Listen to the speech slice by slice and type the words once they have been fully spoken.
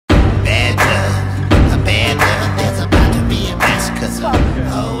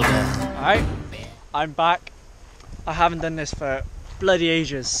Right, I'm back. I haven't done this for bloody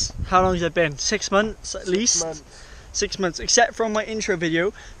ages. How long has it been? 6 months at least? 6 months. 6 months, except from my intro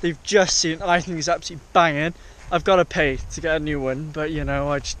video they've just seen. I think it's absolutely banging. I've got to pay to get a new one, but you know,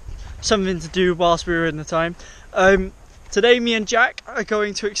 I just something to do whilst we were in the time. Today me and Jack are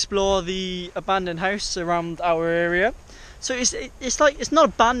going to explore the abandoned house around our area. So it's like, it's not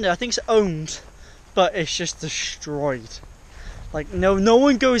abandoned, I think it's owned, but it's just destroyed. Like no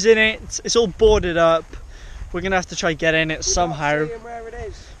one goes in it, it's all boarded up. We're gonna have to try get in it somehow. We're not saying where it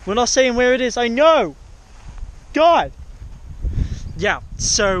is. We're not saying where it is, I know! God! Yeah,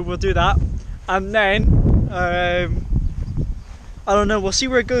 so we'll do that. And then, I don't know, we'll see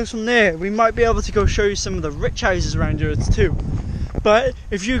where it goes from there. We might be able to go show you some of the rich houses around here too. But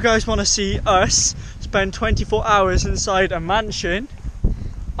if you guys want to see us spend 24 hours inside a mansion,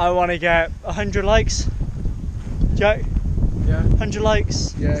 I want to get 100 likes. Jack? Yeah. 100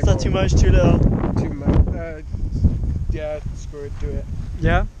 likes? Yeah. Is that too much, too little? Too much. Yeah, screw it, do it.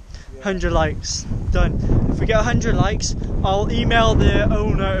 Yeah? 100 likes. Done. If we get 100 likes, I'll email the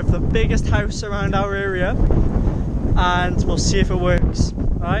owner of the biggest house around our area and we'll see if it works.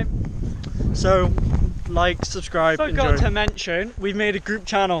 Alright? So, like, subscribe, enjoy. I forgot to mention, we've made a group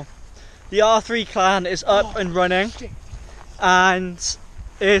channel. The R3 clan is up and running. Shit. And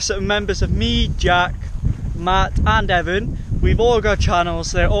it's members of me, Jack, Matt and Evan. We've all got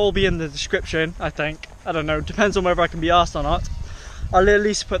channels, they'll all be in the description, I think. I don't know, depends on whether I can be asked or not. I'll at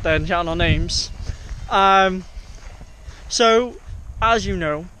least put their channel names. So, as you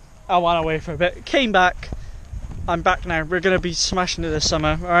know, I went away for a bit, came back, I'm back now. We're going to be smashing it this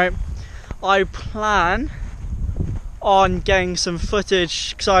summer, alright? I plan on getting some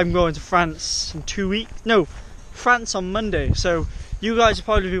footage, because I'm going to France in 2 weeks. No, France on Monday. So, you guys will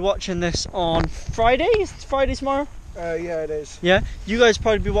probably be watching this on Friday? Is it Friday tomorrow? Yeah, it is. Yeah, you guys will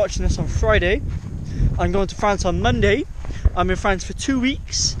probably be watching this on Friday. I'm going to France on Monday. I'm in France for 2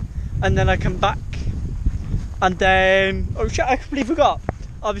 weeks, and then I come back, and then, oh shit, I completely forgot.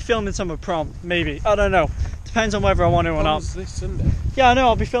 I'll be filming some of prom, maybe. I don't know. Depends on whether I want to or not. This Sunday? Yeah, I know,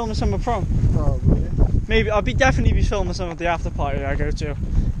 I'll be filming some of prom. Oh, really? Maybe, definitely be filming some of the after party I go to.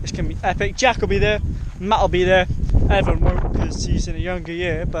 It's gonna be epic. Jack will be there, Matt will be there, Evan won't because he's in a younger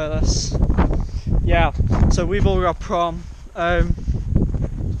year, but that's, yeah. So we've all got prom.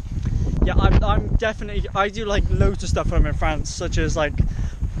 Yeah, I'm definitely, I do like loads of stuff when I'm in France, such as like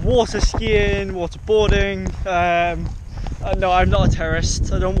water skiing, water boarding. No, I'm not a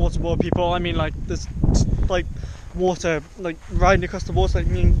terrorist, I don't waterboard people. I mean like there's like water, like riding across the water,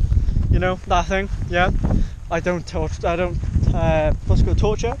 like, you know, that thing, yeah. I don't what's it called,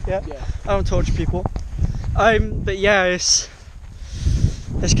 torture, yeah? I don't torture people. But yeah, it's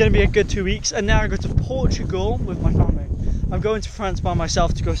gonna be a good 2 weeks, and now I go to Portugal with my family. I'm going to France by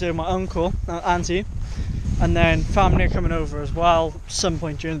myself to go see my uncle, auntie, and then family are coming over as well some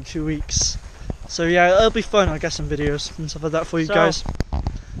point during the 2 weeks. So yeah, it'll be fun. I'll get some videos and stuff like that for you guys.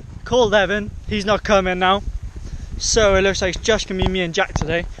 Called Evan, he's not coming now. So it looks like it's just gonna be me and Jack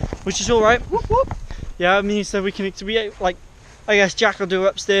today, which is alright. Whoop whoop. Yeah, it means that we can like, I guess Jack will do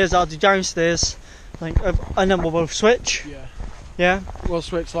upstairs, I'll do downstairs, like, and then we'll both switch. Yeah. Yeah. We'll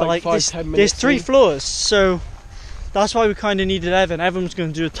switch like 5-10 minutes. There's 3 floors, so that's why we kind of needed Evan. Evan was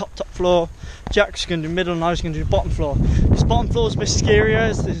going to do the top floor, Jack's going to do middle, and I was going to do bottom floor. This bottom floor is a bit scarier,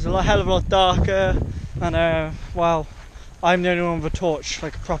 it's a hell of a lot darker, and well, I'm the only one with a torch,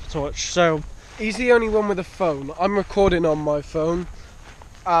 like a proper torch, so. He's the only one with a phone. I'm recording on my phone,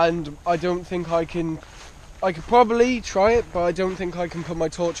 and I don't think I could probably try it, but I don't think I can put my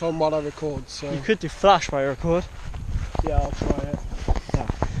torch on while I record, so. You could do flash while you record. Yeah, I'll try it. Yeah.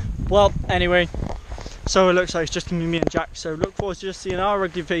 Well, anyway. So it looks like it's just going to be me and Jack, so look forward to just seeing our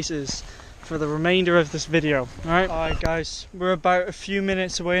ugly faces for the remainder of this video. Alright guys, we're about a few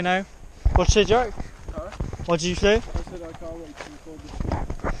minutes away now. What'd you say, Jack? Alright. What did you say? I said I can't wait to record this video.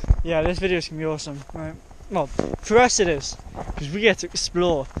 Yeah, this video's going to be awesome. Right. Well, for us it is, because we get to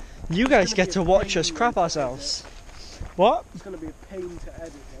explore. You guys get to watch us crap ourselves. What? It's going to be a pain to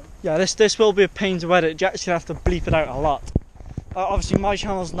edit though. Yeah, this will be a pain to edit. Jack's going to have to bleep it out a lot. Obviously my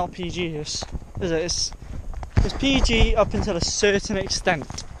channel's not PG, is it? It's PG up until a certain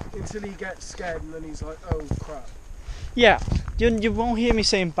extent. Until he gets scared and then he's like, oh crap. Yeah, you won't hear me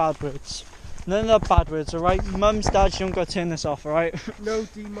saying bad words. None of the bad words, alright? Mums, dads, you don't got to turn this off, alright? No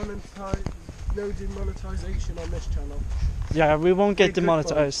demonetization on this channel. Yeah, we won't get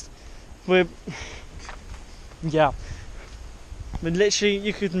demonetized. Yeah. But literally,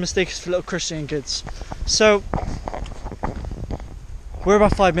 you could mistake us for little Christian kids. So, we're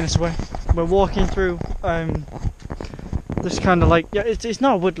about 5 minutes away. We're walking through this kind of like, yeah, it's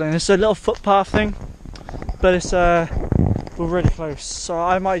not a woodland, it's a little footpath thing, but it's we're really close, so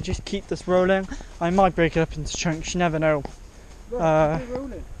I might just keep this rolling. I might break it up into chunks, you never know. Keep it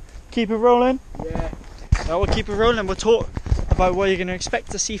rolling. Keep it rolling? Yeah. We'll keep it rolling. We'll talk about what you're going to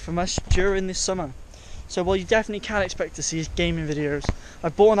expect to see from us during this summer. So what you definitely can expect to see is gaming videos. I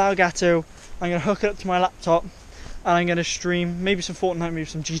bought an Elgato, I'm going to hook it up to my laptop, and I'm going to stream maybe some Fortnite, maybe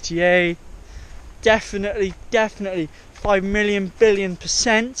some GTA. Definitely 5 million billion %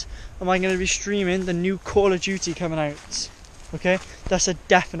 am I going to be streaming the new Call of Duty coming out. Okay, that's a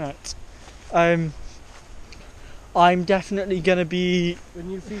definite. I'm definitely going to be... The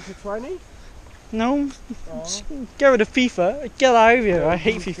new FIFA 20? No, Oh. get rid of FIFA. Get out of here. I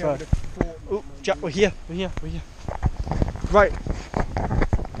hate Get FIFA. rid of Fortnite, Oh, man. Jack, we're here. Right.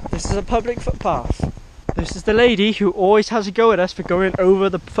 This is a public footpath. This is the lady who always has a go at us for going over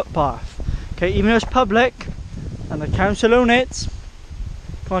the footpath. Okay, even though it's public and the council own it.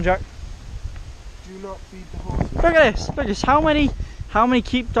 Come on, Jack. Do not feed the horses. Look at this. Look at this. How many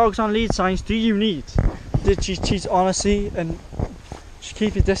keep dogs on lead signs do you need? She's honestly, and just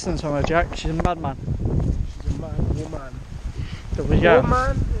keep your distance from her, Jack. She's a madman. She's a man, woman. There we go.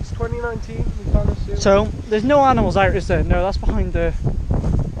 Woman, it's 2019, we can't assume. So there's no animals out, is there? No, that's behind the...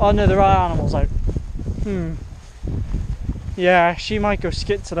 Oh no, there are animals out. Yeah, she might go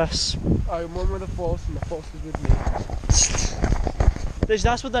skit to this. I'm one with the force and the force is with me.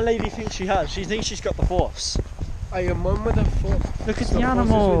 That's what the lady thinks she has. She thinks she's got the force. I am one with the force. Look at The the force is with me,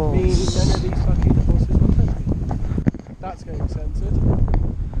 animals. none of these fucking horses will touch me. That's getting censored.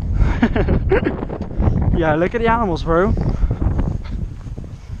 Yeah, look at the animals, bro.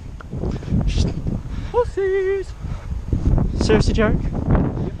 Horses! Seriously, joke?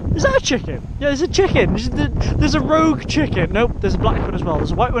 Is that a chicken? Yeah, there's a chicken. There's a rogue chicken. Nope, there's a black one as well.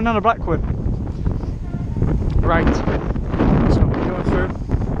 There's a white one and a black one. Right. So we're going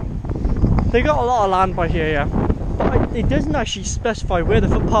through. They got a lot of land by here, yeah. But it doesn't actually specify where the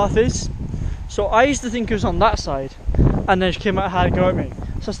footpath is. So I used to think it was on that side. And then she came out and had a go at me.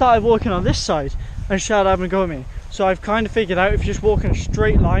 So I started walking on this side and she started having a go at me. So I've kind of figured out if you just walk in a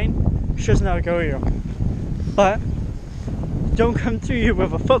straight line, she doesn't have a go at you. But don't come through you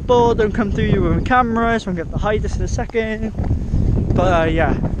with a football, don't come through you with a camera, so I'm going to hide this in a second. But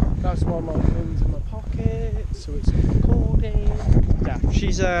yeah. That's why my phone's in my pocket, so it's recording.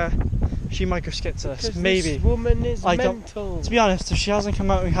 Yeah, she might go skit to us. Because Maybe. this woman is I mental. To be honest, if she hasn't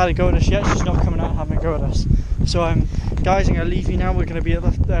come out and had a go at us yet, she's not coming out and having a go at us. So guys, I'm going to leave you now. We're going to be at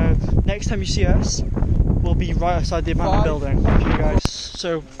the next time you see us, we'll be right outside the abandoned building. Okay guys,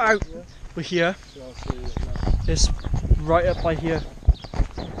 so out. We're here. So I'll show you it now. It's right up by here.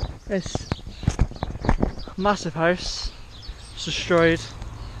 It's a massive house. It's destroyed.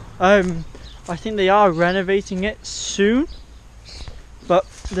 I think they are renovating it soon, but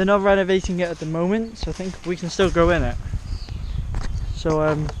they're not renovating it at the moment, so I think we can still go in it. So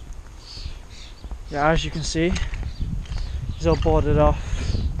yeah, as you can see, it's all boarded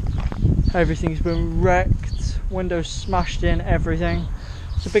off. Everything's been wrecked, windows smashed in, everything.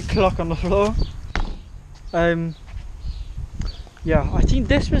 It's a big clock on the floor. Yeah, I think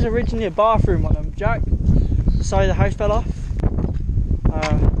this was originally a bathroom on them, Jack. The side of the house fell off.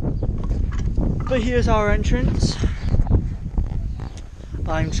 But here's our entrance.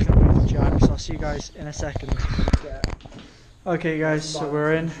 I'm just gonna wait for Jack, so I'll see you guys in a second. Okay guys, so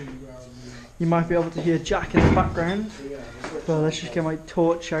we're in. You might be able to hear Jack in the background. But let's just get my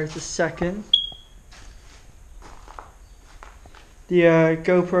torch out a second. The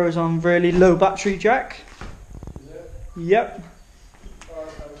GoPro's on really low battery, Jack. Yep.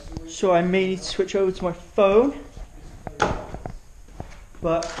 So I may need to switch over to my phone.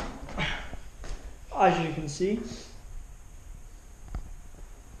 But as you can see,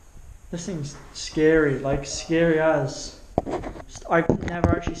 this thing's scary, like scary as. I've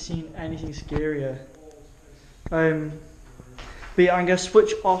never actually seen anything scarier. But yeah, I'm going to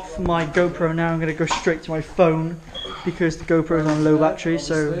switch off my GoPro now. I'm going to go straight to my phone because the GoPro is on low battery.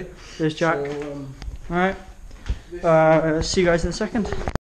 So there's Jack. Alright. See you guys in a second.